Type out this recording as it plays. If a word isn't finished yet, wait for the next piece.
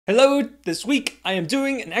Hello, this week I am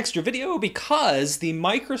doing an extra video because the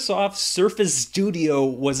Microsoft Surface Studio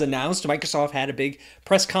was announced. Microsoft had a big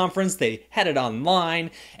press conference, they had it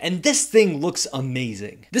online, and this thing looks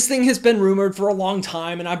amazing. This thing has been rumored for a long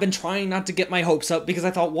time, and I've been trying not to get my hopes up because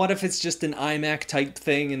I thought, what if it's just an iMac type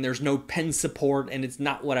thing and there's no pen support and it's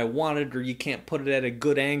not what I wanted, or you can't put it at a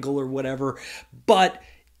good angle or whatever, but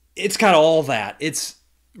it's got all that. It's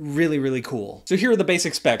really cool. So here are the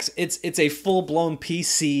basic specs. It's a full-blown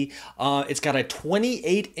PC. It's got a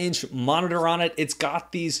 28-inch monitor on it. It's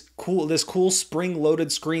got this cool spring-loaded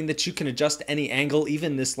screen that you can adjust any angle,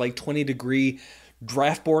 even this like 20-degree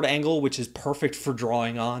draft board angle, which is perfect for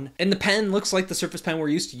drawing on. And the pen looks like the Surface Pen we're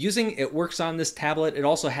used to using. It works on this tablet. It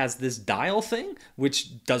also has this dial thing,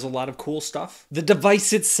 which does a lot of cool stuff. The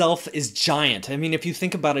device itself is giant. I mean, if you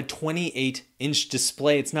think about a 28-inch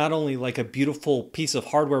display, it's not only like a beautiful piece of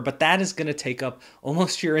hardware, but that is going to take up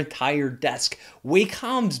almost your entire desk.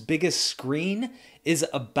 Wacom's biggest screen is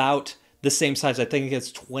about the same size. I think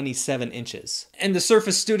it's 27 inches. And the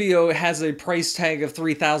Surface Studio has a price tag of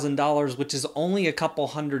 $3,000, which is only a couple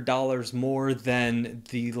 $100 more than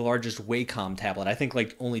the largest Wacom tablet. I think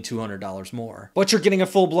like only $200 more. But you're getting a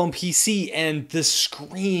full-blown PC, and the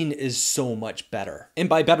screen is so much better. And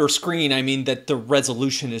by better screen, I mean that the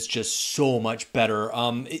resolution is just so much better.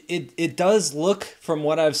 It does look, from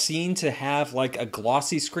what I've seen, to have like a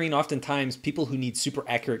glossy screen. Oftentimes, people who need super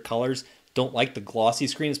accurate colors don't like the glossy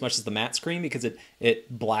screen as much as the matte screen because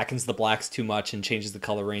it blackens the blacks too much and changes the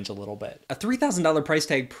color range a little bit. A $3,000 price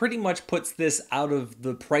tag pretty much puts this out of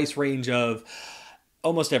the price range of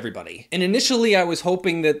almost everybody. And initially I was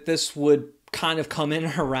hoping that this would kind of come in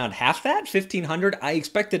around half that, $1,500. I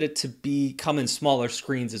expected it to come in smaller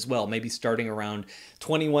screens as well, maybe starting around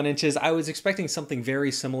 21 inches. I was expecting something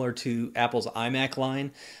very similar to Apple's iMac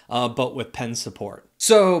line, but with pen support.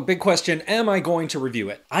 So, big question, am I going to review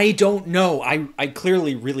it? I don't know. I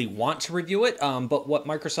clearly really want to review it, but what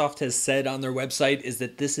Microsoft has said on their website is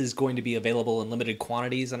that this is going to be available in limited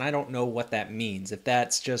quantities, and I don't know what that means. If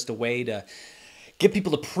that's just a way to get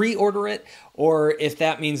people to pre-order it, or if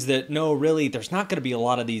that means that, no, really, there's not going to be a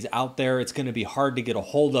lot of these out there. It's going to be hard to get a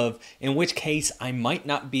hold of, in which case I might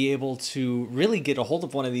not be able to really get a hold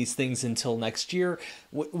of one of these things until next year.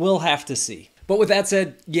 We'll have to see. But with that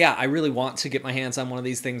said, yeah, I really want to get my hands on one of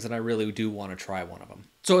these things, and I really do want to try one of them.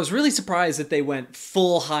 So I was really surprised that they went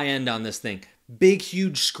full high-end on this thing. Big,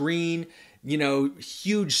 huge screen, you know,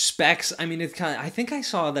 huge specs. I mean, I think I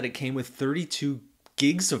saw that it came with 32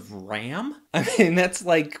 gigs of RAM? I mean, that's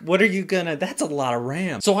like, that's a lot of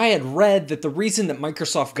RAM. So I had read that the reason that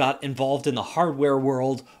Microsoft got involved in the hardware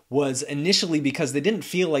world was initially because they didn't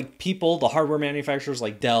feel like the hardware manufacturers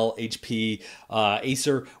like Dell, HP,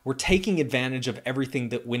 Acer, were taking advantage of everything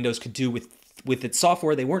that Windows could do with its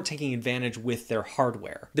software. They weren't taking advantage with their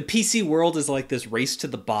hardware. The PC world is like this race to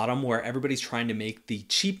the bottom where everybody's trying to make the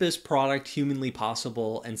cheapest product humanly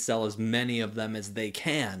possible and sell as many of them as they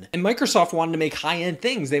can. And Microsoft wanted to make high-end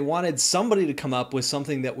things. They wanted somebody to come up with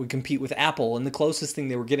something that would compete with Apple, and the closest thing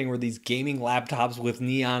they were getting were these gaming laptops with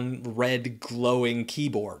neon red glowing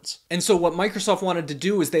keyboards. And so what Microsoft wanted to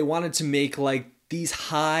do is they wanted to make like these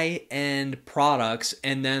high-end products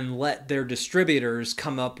and then let their distributors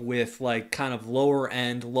come up with like kind of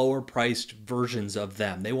lower-end, lower-priced versions of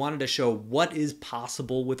them. They wanted to show what is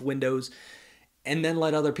possible with Windows and then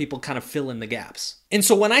let other people kind of fill in the gaps. And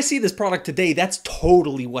so when I see this product today, that's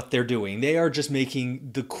totally what they're doing. They are just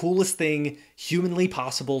making the coolest thing humanly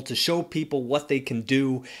possible to show people what they can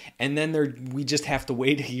do, and then we just have to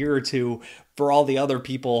wait a year or two for all the other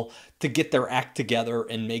people to get their act together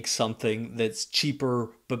and make something that's cheaper,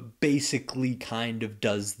 but basically kind of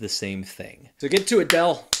does the same thing. So get to it,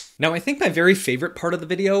 Dell. Now, I think my very favorite part of the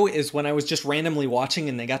video is when I was just randomly watching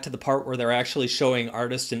and they got to the part where they're actually showing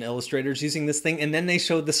artists and illustrators using this thing, and then they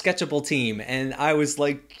showed the Sketchable team, and I was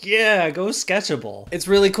like, yeah, go Sketchable. It's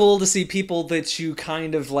really cool to see people that you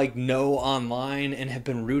kind of like know online and have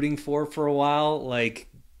been rooting for a while, like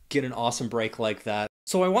get an awesome break like that.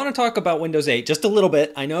 So I want to talk about Windows 8 just a little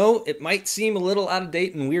bit. I know it might seem a little out of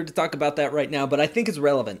date and weird to talk about that right now, but I think it's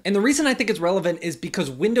relevant. And the reason I think it's relevant is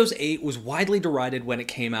because Windows 8 was widely derided when it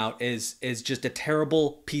came out as just a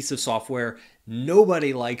terrible piece of software.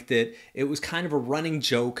 Nobody liked it. It was kind of a running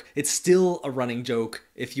joke. It's still a running joke.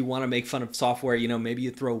 If you want to make fun of software, you know, maybe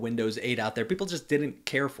you throw Windows 8 out there. People just didn't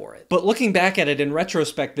care for it. But looking back at it in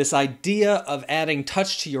retrospect, this idea of adding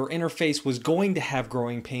touch to your interface was going to have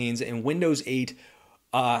growing pains, and Windows 8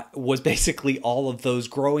 was basically all of those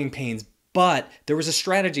growing pains, but there was a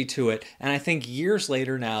strategy to it. And I think years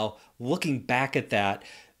later now, looking back at that,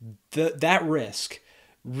 that risk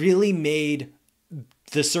really made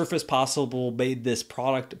The Surface Possible made this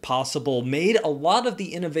product possible, made a lot of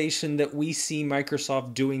the innovation that we see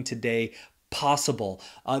Microsoft doing today possible.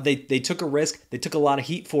 They took a risk, they took a lot of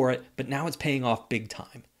heat for it, but now it's paying off big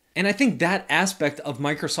time. And I think that aspect of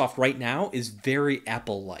Microsoft right now is very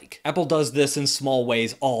Apple-like. Apple does this in small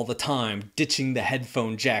ways all the time, ditching the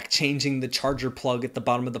headphone jack, changing the charger plug at the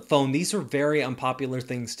bottom of the phone. These are very unpopular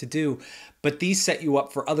things to do, but these set you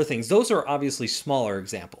up for other things. Those are obviously smaller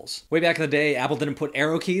examples. Way back in the day, Apple didn't put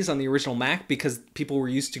arrow keys on the original Mac because people were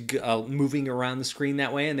used to moving around the screen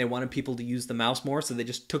that way, and they wanted people to use the mouse more, so they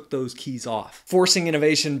just took those keys off. Forcing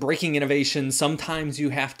innovation, breaking innovation, sometimes you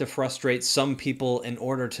have to frustrate some people in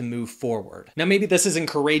order to move forward. Now, maybe this isn't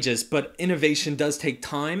courageous, but innovation does take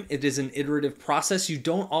time. It is an iterative process. You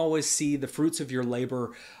don't always see the fruits of your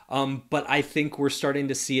labor, but I think we're starting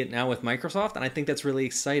to see it now with Microsoft, and I think that's really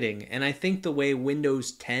exciting. And I think the way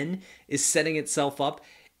Windows 10 is setting itself up,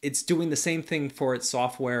 it's doing the same thing for its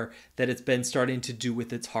software that it's been starting to do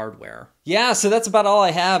with its hardware. Yeah, so that's about all I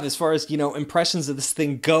have as far as, impressions of this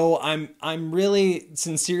thing go. I'm really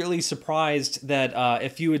sincerely surprised that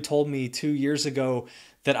if you had told me 2 years ago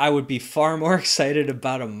that I would be far more excited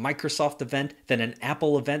about a Microsoft event than an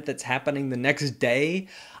Apple event that's happening the next day,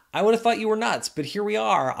 I would have thought you were nuts, but here we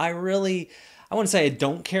are. I wouldn't say I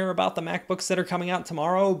don't care about the MacBooks that are coming out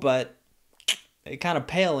tomorrow, but they kind of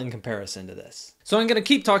pale in comparison to this. So I'm going to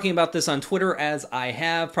keep talking about this on Twitter as I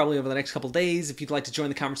have probably over the next couple days. If you'd like to join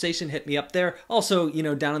the conversation, hit me up there. Also,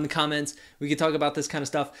 down in the comments, we could talk about this kind of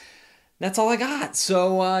stuff. That's all I got.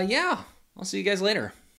 So yeah, I'll see you guys later.